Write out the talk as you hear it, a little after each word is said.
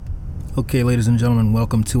Okay, ladies and gentlemen,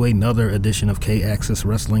 welcome to another edition of K-Axis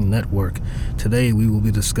Wrestling Network. Today we will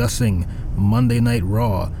be discussing Monday Night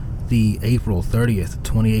Raw, the April 30th,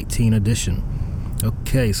 2018 edition.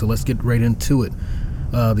 Okay, so let's get right into it.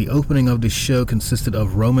 The opening of the show consisted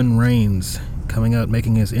of Roman Reigns coming out,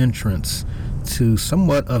 making his entrance to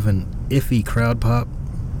somewhat of an iffy crowd pop.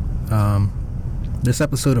 This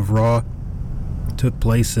episode of Raw took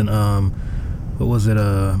place in,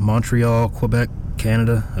 Montreal, Quebec,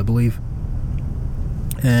 Canada, I believe.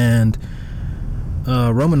 And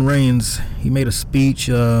Roman Reigns, he made a speech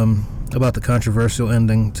about the controversial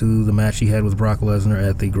ending to the match he had with Brock Lesnar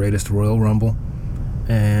at the Greatest Royal Rumble.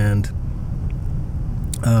 And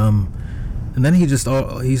then he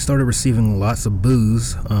started receiving lots of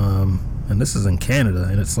boos, and this is in Canada,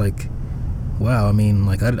 and it's like, wow, I mean,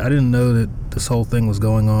 like, I didn't know that this whole thing was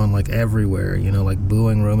going on, like, everywhere, like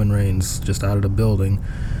booing Roman Reigns just out of the building.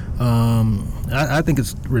 I think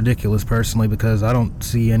it's ridiculous, personally, because I don't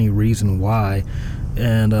see any reason why,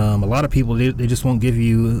 and a lot of people, they just won't give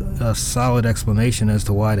you a solid explanation as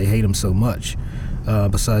to why they hate him so much.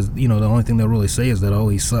 Besides, the only thing they'll really say is that, oh,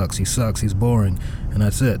 he sucks, he's boring, and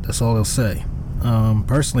that's it. That's all they'll say.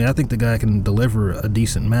 Personally, I think the guy can deliver a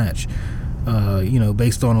decent match,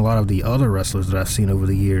 based on a lot of the other wrestlers that I've seen over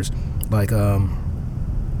the years. Like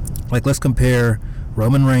let's compare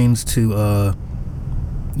Roman Reigns to,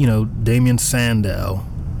 Damien Sandow,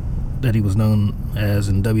 that he was known as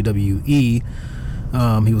in WWE.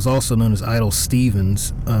 He was also known as Idol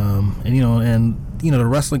Stevens, the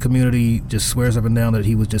wrestling community just swears up and down that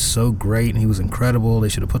he was just so great and he was incredible. They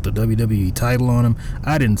should have put the WWE title on him.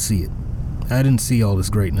 I didn't see it. I didn't see all this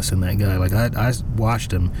greatness in that guy. Like, I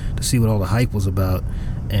watched him to see what all the hype was about,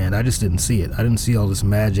 and I just didn't see it. I didn't see all this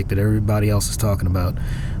magic that everybody else is talking about.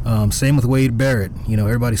 Same with Wade Barrett.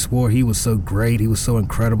 Everybody swore he was so great, he was so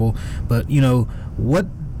incredible. But, what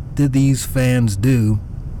did these fans do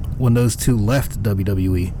when those two left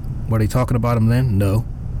WWE? Were they talking about him then? No.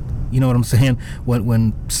 You know what I'm saying?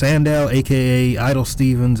 When Sandow, a.k.a. Idol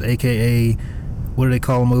Stevens, a.k.a. what do they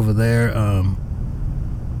call him over there?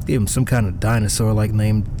 Gave him some kind of dinosaur-like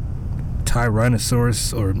name,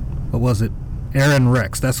 Tyrannosaurus, or what was it? Aaron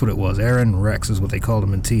Rex. That's what it was. Aaron Rex is what they called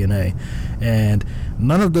him in TNA. And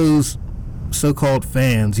none of those so-called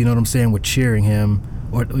fans, were cheering him,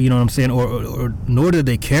 or or nor did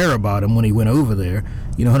they care about him when he went over there.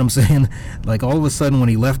 You know what I'm saying? Like, all of a sudden, when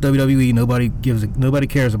he left WWE, nobody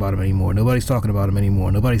cares about him anymore. Nobody's talking about him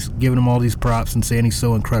anymore. Nobody's giving him all these props and saying he's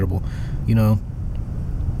so incredible. So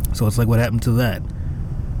it's like, what happened to that?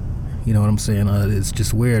 You know what I'm saying? It's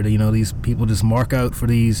just weird. These people just mark out for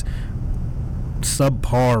these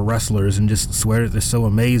subpar wrestlers and just swear that they're so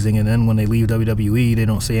amazing, and then when they leave WWE, they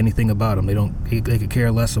don't say anything about them. They could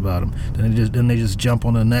care less about them. Then they just jump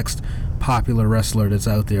on the next popular wrestler that's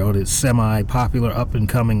out there, or the semi-popular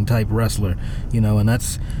up-and-coming type wrestler. And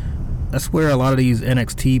that's where a lot of these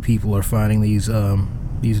NXT people are finding these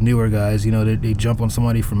newer guys. They jump on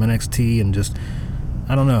somebody from NXT and just,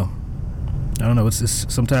 I don't know. It's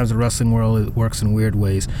just, sometimes the wrestling world, it works in weird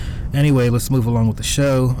ways. Anyway, let's move along with the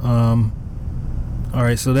show. All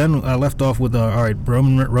right, so then I left off with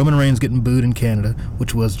Roman Reigns getting booed in Canada,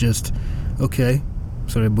 which was just okay.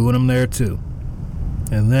 So they're booing him there too.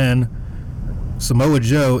 And then Samoa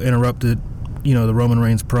Joe interrupted, the Roman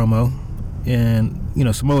Reigns promo, and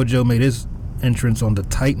Samoa Joe made his entrance on the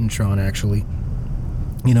Titantron, actually.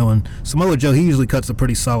 And Samoa Joe, he usually cuts a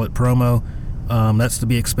pretty solid promo. That's to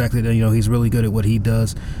be expected. He's really good at what he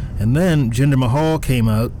does. And then Jinder Mahal came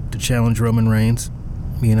out to challenge Roman Reigns,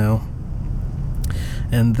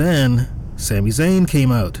 And then Sami Zayn came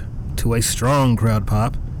out to a strong crowd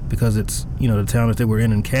pop, because it's, the town that they were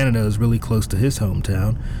in Canada is really close to his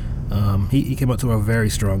hometown. He came out to a very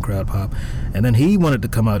strong crowd pop. And then he wanted to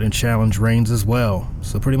come out and challenge Reigns as well.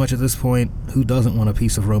 So pretty much at this point, who doesn't want a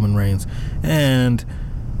piece of Roman Reigns? And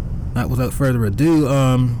not without further ado,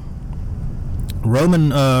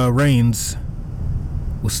 Roman Reigns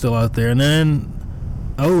was still out there, and then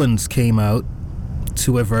Owens came out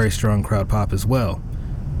to a very strong crowd pop as well.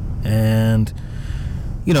 And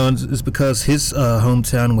it's because his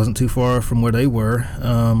hometown wasn't too far from where they were.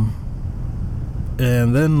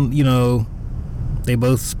 And then they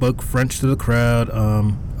both spoke French to the crowd.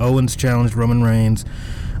 Owens challenged Roman Reigns.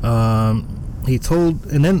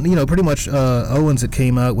 Pretty much Owens had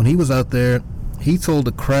came out when he was out there. He told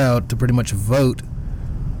the crowd to pretty much vote,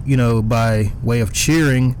 by way of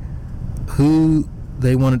cheering, who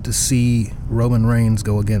they wanted to see Roman Reigns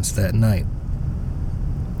go against that night.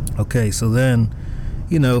 Okay, so then,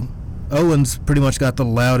 Owens pretty much got the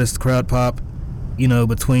loudest crowd pop,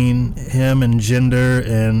 between him and Jinder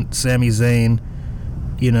and Sami Zayn.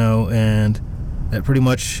 and that pretty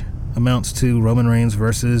much amounts to Roman Reigns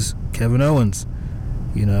versus Kevin Owens,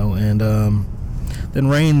 and then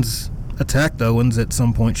Reigns attacked Owens at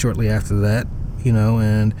some point shortly after that,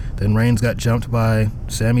 and then Reigns got jumped by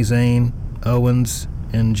Sami Zayn, Owens,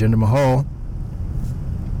 and Jinder Mahal,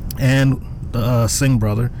 and the Singh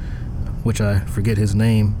brother, which I forget his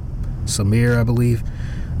name, Samir, I believe.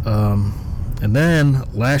 And then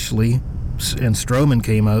Lashley and Strowman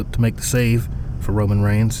came out to make the save for Roman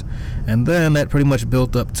Reigns, and then that pretty much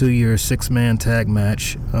built up to your 6-man tag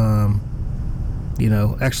match.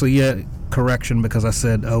 Correction, because I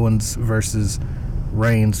said Owens versus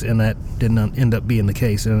Reigns, and that didn't end up being the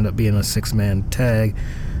case. It ended up being a 6-man tag,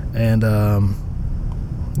 and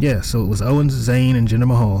so it was Owens, Zayn, and Jinder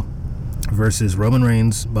Mahal versus Roman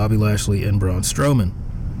Reigns, Bobby Lashley, and Braun Strowman.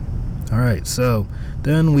 Alright, so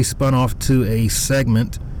then we spun off to a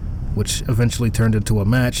segment which eventually turned into a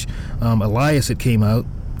match. Elias had came out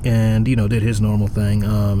and, did his normal thing,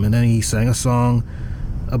 and then he sang a song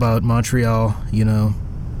about Montreal,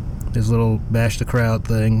 his little bash the crowd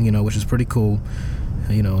thing, which is pretty cool.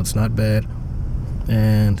 It's not bad.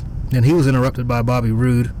 And then he was interrupted by Bobby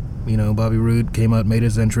Roode. Bobby Roode came out, made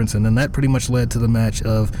his entrance, and then that pretty much led to the match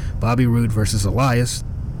of Bobby Roode versus Elias.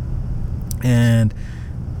 And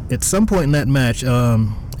at some point in that match,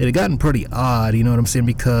 it had gotten pretty odd, you know what I'm saying,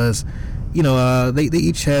 because, they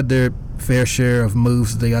each had their fair share of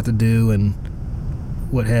moves that they got to do and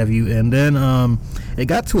what have you. And then it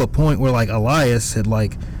got to a point where, Elias had,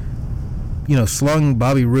 slung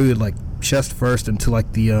Bobby Roode, chest first into,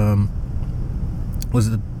 the, was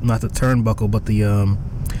it not the turnbuckle, but the,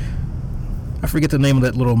 I forget the name of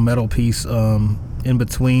that little metal piece in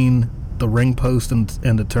between the ring post and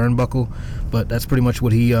the turnbuckle, but that's pretty much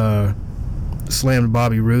what he slammed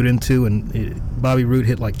Bobby Roode into, and Bobby Roode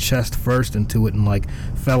hit chest first into it and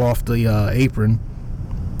fell off the apron,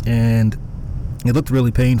 and it looked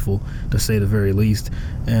really painful, to say the very least.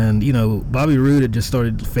 And Bobby Roode had just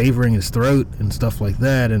started favoring his throat and stuff like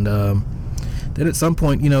that, and then at some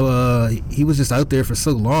point, he was just out there for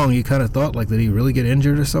so long, you kind of thought, did he really get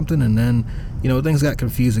injured or something? And then, things got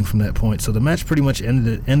confusing from that point. So the match pretty much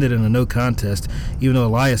ended in a no contest, even though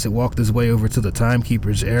Elias had walked his way over to the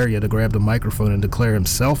timekeeper's area to grab the microphone and declare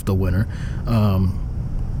himself the winner.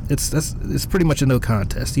 It's pretty much a no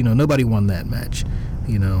contest. Nobody won that match,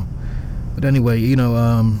 But anyway,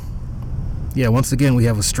 once again, we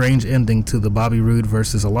have a strange ending to the Bobby Roode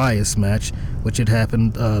versus Elias match, which had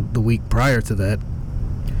happened the week prior to that.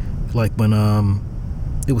 When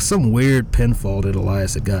it was some weird pinfall that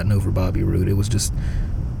Elias had gotten over Bobby Roode. It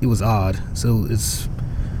was odd. So it's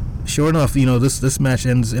sure enough, this match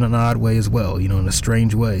ends in an odd way as well, in a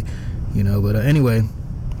strange way, But anyway,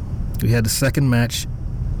 we had the second match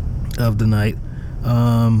of the night.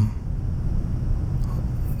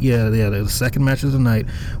 The second match of the night,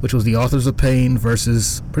 which was the Authors of Pain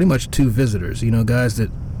versus pretty much two visitors, guys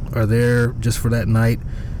that are there just for that night,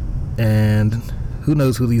 and who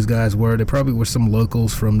knows who these guys were. They probably were some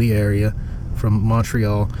locals from the area, from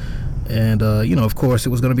Montreal, and of course it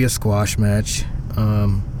was going to be a squash match.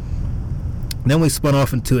 Then we spun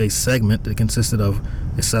off into a segment that consisted of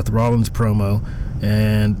a Seth Rollins promo,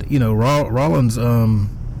 and Rollins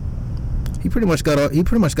he pretty much got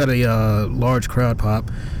a large crowd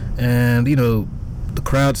pop, and the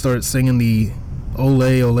crowd started singing the ole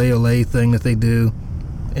ole ole thing that they do.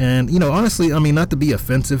 And honestly, I mean, not to be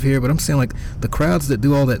offensive here, but I'm saying the crowds that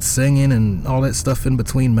do all that singing and all that stuff in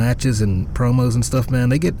between matches and promos and stuff, man,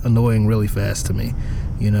 they get annoying really fast to me.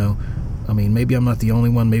 I mean, maybe I'm not the only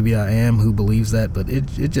one, maybe I am, who believes that, but it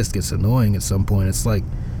just gets annoying at some point. It's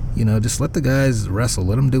just let the guys wrestle,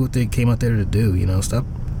 let them do what they came out there to do. Stop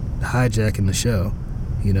hijacking the show,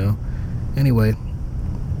 Anyway,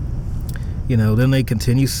 then they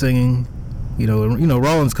continue singing.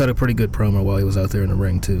 Rollins cut a pretty good promo while he was out there in the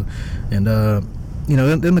ring too, and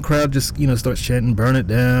then the crowd just starts chanting, "Burn it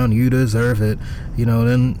down, you deserve it."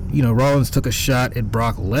 Then Rollins took a shot at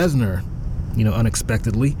Brock Lesnar,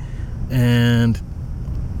 unexpectedly, and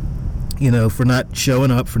for not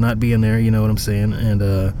showing up, for not being there. You know what I'm saying? And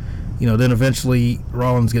then eventually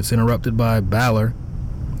Rollins gets interrupted by Balor.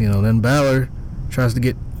 Then Balor tries to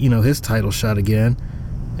get his title shot again,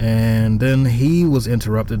 and then he was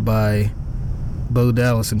interrupted by Bo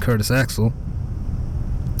Dallas and Curtis Axel.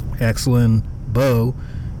 Axel and Bo,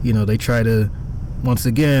 they try to once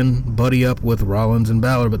again buddy up with Rollins and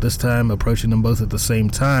Balor, but this time approaching them both at the same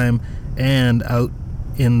time and out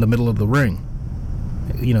in the middle of the ring.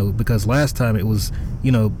 Because last time it was,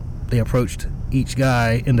 they approached each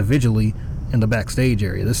guy individually in the backstage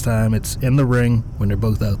area. This time it's in the ring when they're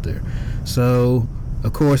both out there. So,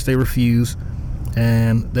 of course, they refuse.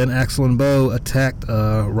 And then Axel and Bo attacked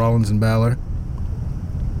Rollins and Balor.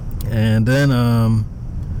 And then,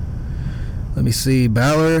 let me see,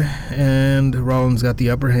 Balor and Rollins got the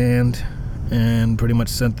upper hand and pretty much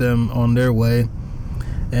sent them on their way.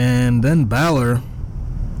 And then Balor,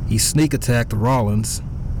 he sneak attacked Rollins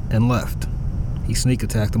and left. He sneak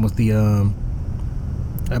attacked him with the,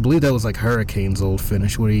 I believe that was like Hurricane's old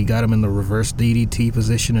finish, where he got him in the reverse DDT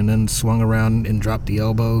position and then swung around and dropped the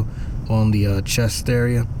elbow on the chest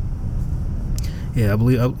area. Yeah, I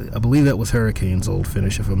believe that was Hurricane's old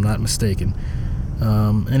finish, if I'm not mistaken.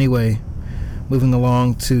 Anyway, moving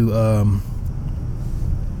along to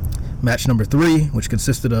match number 3, which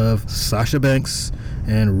consisted of Sasha Banks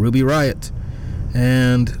and Ruby Riott.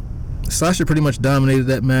 And Sasha pretty much dominated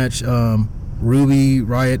that match. Ruby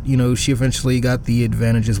Riott, she eventually got the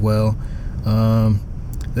advantage as well.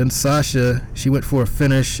 Then Sasha, she went for a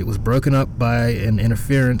finish. It was broken up by an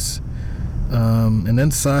interference. And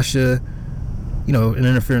then Sasha, an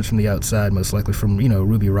interference from the outside, most likely from,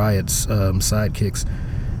 Ruby Riott's sidekicks.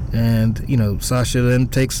 And, Sasha then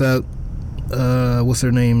takes out, what's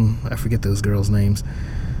her name? I forget those girls' names.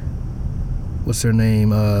 What's her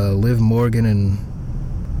name? Liv Morgan and...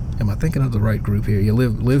 Am I thinking of the right group here? Yeah,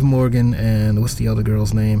 Liv Morgan and what's the other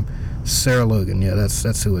girl's name? Sarah Logan. Yeah,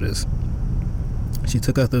 that's who it is. She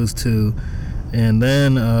took out those two. And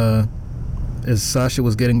then, as Sasha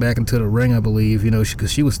was getting back into the ring, I believe,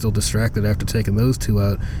 because she was still distracted after taking those two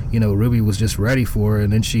out, Ruby was just ready for her,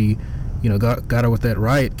 and then she, got her with that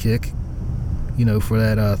Riot kick, for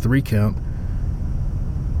that 3 count.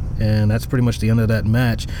 And that's pretty much the end of that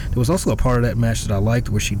match. There was also a part of that match that I liked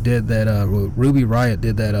where she did that, Ruby Riott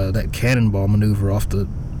did that cannonball maneuver off the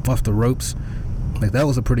ropes. Like, that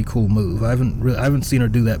was a pretty cool move. I haven't seen her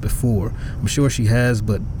do that before. I'm sure she has,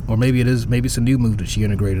 or maybe it's a new move that she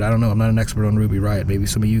integrated. I don't know. I'm not an expert on Ruby Riott. Maybe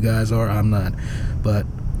some of you guys are. I'm not. But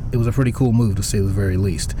it was a pretty cool move, to say the very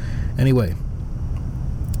least. Anyway,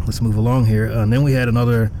 let's move along here. And then we had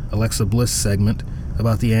another Alexa Bliss segment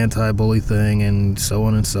about the anti-bully thing and so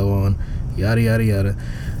on, yada, yada, yada.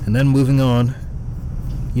 And then moving on,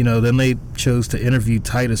 then they chose to interview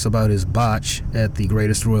Titus about his botch at the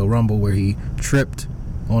Greatest Royal Rumble, where he tripped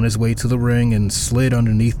on his way to the ring and slid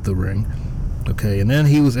underneath the ring. Okay, and then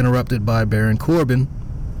he was interrupted by Baron Corbin,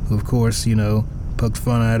 who, of course, poked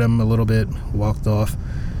fun at him a little bit, walked off.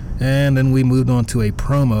 And then we moved on to a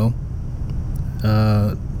promo,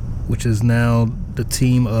 which is now the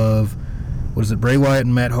team of, Bray Wyatt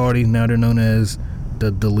and Matt Hardy. Now they're known as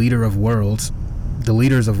the Leaders of Worlds,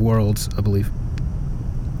 I believe.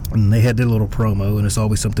 And they had their little promo, and it's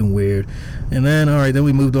always something weird. And then, then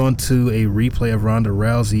we moved on to a replay of Ronda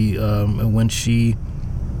Rousey when she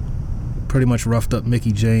pretty much roughed up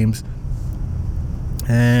Mickie James.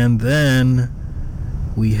 And then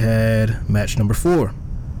we had match number 4,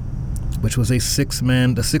 which was a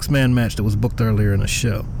six-man match that was booked earlier in the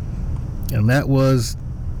show. And that was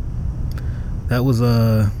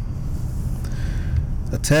a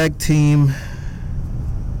tag team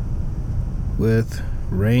with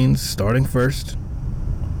Reigns starting first,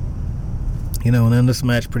 and then this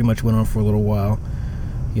match pretty much went on for a little while.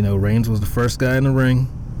 Reigns was the first guy in the ring,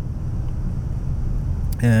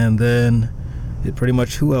 and then it pretty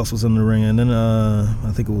much, who else was in the ring? And then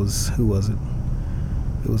I think it was, who was it?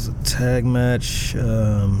 It was a tag match,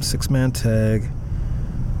 6-man tag,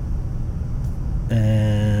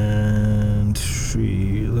 and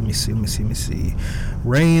let me see.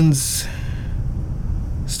 Reigns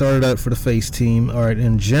started out for the face team. Alright,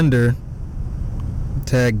 and Jinder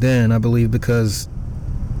tagged in, I believe, because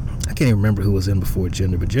I can't even remember who was in before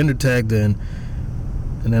Jinder, but Jinder tagged in,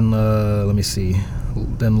 and then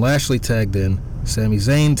then Lashley tagged in, Sami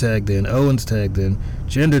Zayn tagged in, Owens tagged in,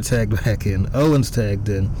 Jinder tagged back in, Owens tagged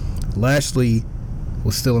in. Lashley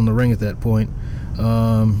was still in the ring at that point,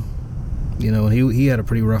 and he had a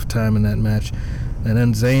pretty rough time in that match. And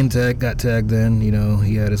then Zayn got tagged in.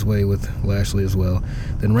 He had his way with Lashley as well.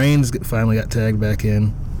 Then Reigns finally got tagged back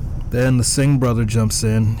in. Then the Singh brother jumps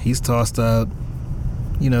in. He's tossed out.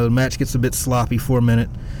 The match gets a bit sloppy for a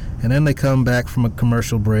minute. And then they come back from a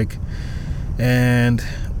commercial break. And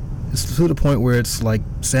it's to the point where it's like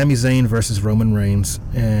Sami Zayn versus Roman Reigns.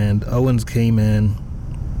 And Owens came in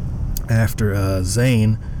after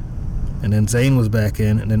Zayn. And then Zayn was back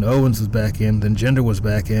in. And then Owens was back in. Then Jinder was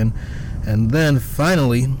back in. And then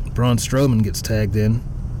finally, Braun Strowman gets tagged in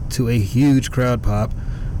to a huge crowd pop.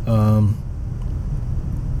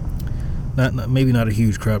 Maybe not a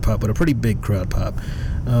huge crowd pop, but a pretty big crowd pop.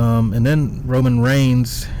 And then Roman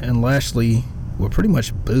Reigns and Lashley were pretty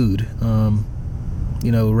much booed.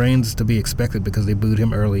 Reigns to be expected because they booed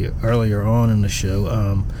him earlier on in the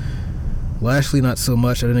show. Lashley, not so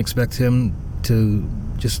much. I didn't expect him to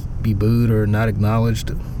just be booed or not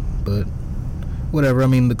acknowledged, but whatever. I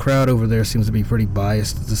mean, the crowd over there seems to be pretty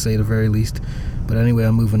biased, to say the very least. But anyway,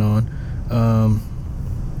 I'm moving on.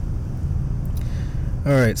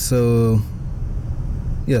 Alright, so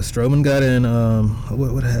yeah, Strowman got in.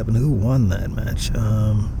 What happened? Who won that match?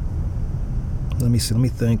 Let me see. Let me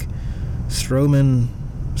think. Strowman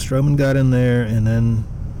got in there, and then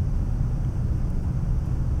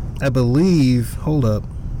I believe that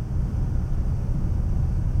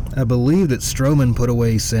Strowman put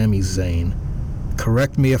away Sami Zayn.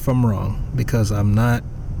 Correct me if I'm wrong, because I'm not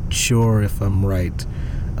sure if I'm right.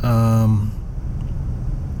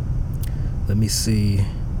 Let me see.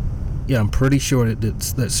 Yeah, I'm pretty sure that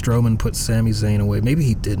Strowman put Sami Zayn away. Maybe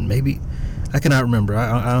he didn't. Maybe I cannot remember.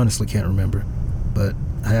 I honestly can't remember. But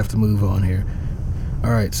I have to move on here.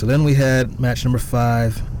 All right. So then we had match number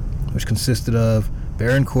 5, which consisted of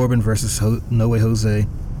Baron Corbin versus No Way Jose.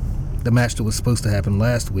 The match that was supposed to happen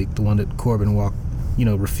last week, the one that Corbin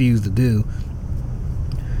refused to do.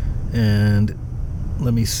 And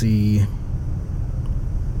let me see.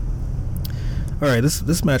 All right,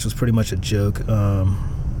 this match was pretty much a joke.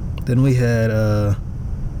 Then we had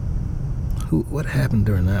what happened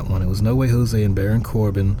during that one? It was No Way Jose and Baron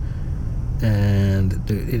Corbin, and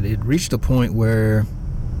it reached a point where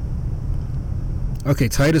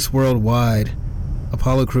Titus Worldwide,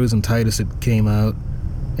 Apollo Crews and Titus had came out,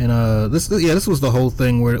 and this was the whole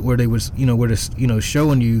thing where they was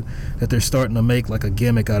showing you that they're starting to make like a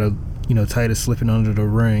gimmick out of Titus slipping under the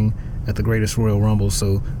ring at the Greatest Royal Rumble.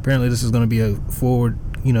 So apparently this is going to be a forward,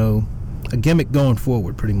 a gimmick going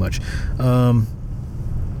forward, pretty much. No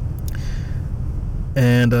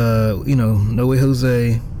Way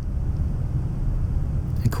Jose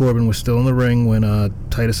and Corbin were still in the ring when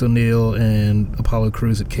Titus O'Neil and Apollo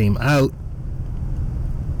Crews had came out.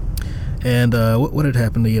 And what had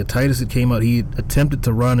happened? Titus had came out. He attempted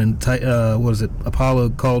to run, and Apollo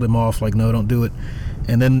called him off, like, no, don't do it.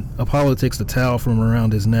 And then Apollo takes the towel from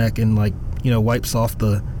around his neck and wipes off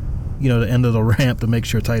the end of the ramp to make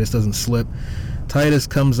sure Titus doesn't slip. Titus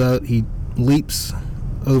comes out. He leaps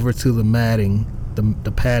over to the matting,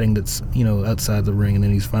 the padding that's outside the ring, and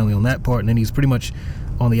then he's finally on that part, and then he's pretty much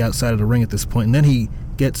on the outside of the ring at this point. And then he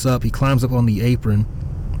gets up. He climbs up on the apron,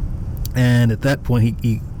 and at that point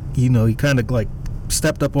he kind of like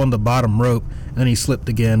stepped up on the bottom rope, and then he slipped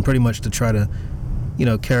again, pretty much to try to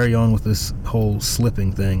carry on with this whole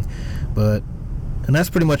slipping thing. And that's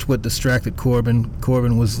pretty much what distracted Corbin.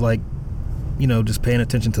 Corbin was like, just paying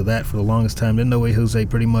attention to that for the longest time. Then No Way Jose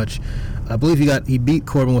pretty much, I believe he beat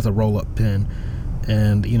Corbin with a roll-up pin,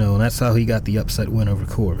 and and that's how he got the upset win over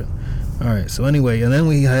Corbin. All right, so anyway, and then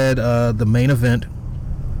we had the main event,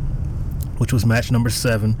 which was match number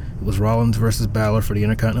 7. It was Rollins versus Balor for the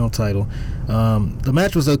Intercontinental title. The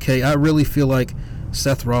match was okay. I really feel like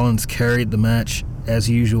Seth Rollins carried the match as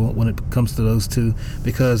usual when it comes to those two,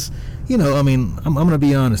 because I'm going to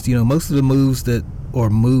be honest, most of the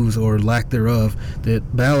moves or lack thereof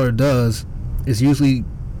that Balor does is usually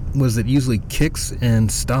kicks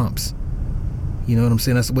and stomps. You know what I'm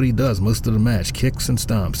saying? That's what he does most of the match, kicks and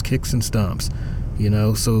stomps.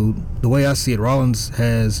 So the way I see it, Rollins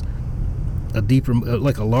has a deeper,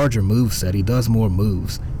 like a larger move set. He does more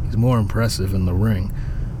moves. He's more impressive in the ring.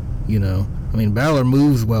 Balor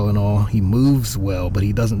moves well and all. He moves well, but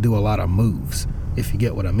he doesn't do a lot of moves, if you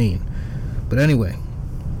get what I mean. But anyway,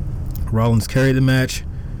 Rollins carried the match.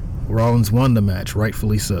 Rollins won the match,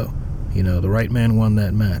 rightfully so. The right man won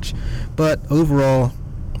that match. But overall,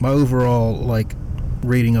 my overall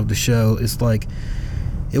rating of the show is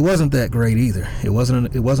it wasn't that great either. It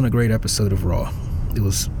wasn't a great episode of Raw. It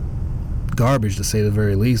was garbage, to say the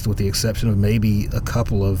very least, with the exception of maybe a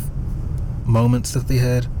couple of moments that they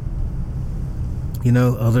had.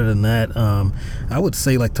 Other than that, I would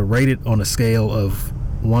say to rate it on a scale of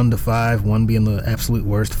 1 to 5, 1 being the absolute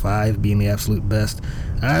worst, 5 being the absolute best,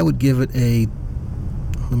 I would give it I'd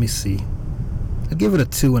give it a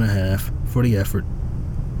 2.5 for the effort.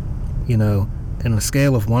 And a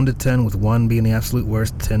scale of 1 to 10, with 1 being the absolute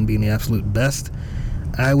worst, 10 being the absolute best,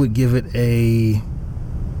 I would give it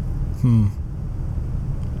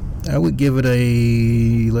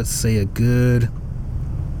let's say a good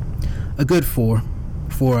 4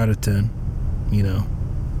 out of 10.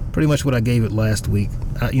 Pretty much what I gave it last week,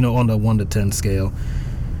 on the 1 to 10 scale.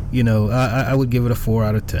 I would give it a 4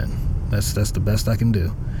 out of 10. That's the best I can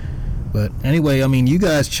do. But anyway, you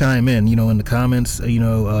guys chime in, in the comments,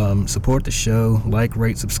 support the show, like,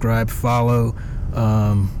 rate, subscribe, follow,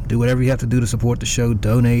 do whatever you have to do to support the show,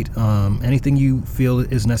 donate, anything you feel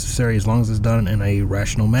is necessary, as long as it's done in a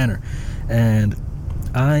rational manner. And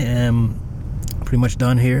I am pretty much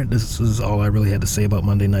done here. This is all I really had to say about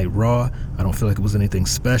Monday Night Raw. I don't feel like it was anything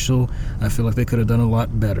special. I feel like they could have done a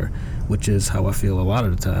lot better, which is how I feel a lot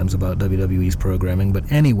of the times about WWE's programming.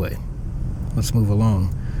 But anyway, let's move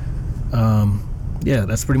along. Yeah,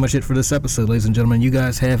 that's pretty much it for this episode, ladies and gentlemen. You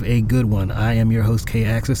guys have a good one. I am your host,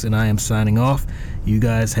 K-Axis, and I am signing off. You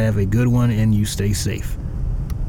guys have a good one, and you stay safe.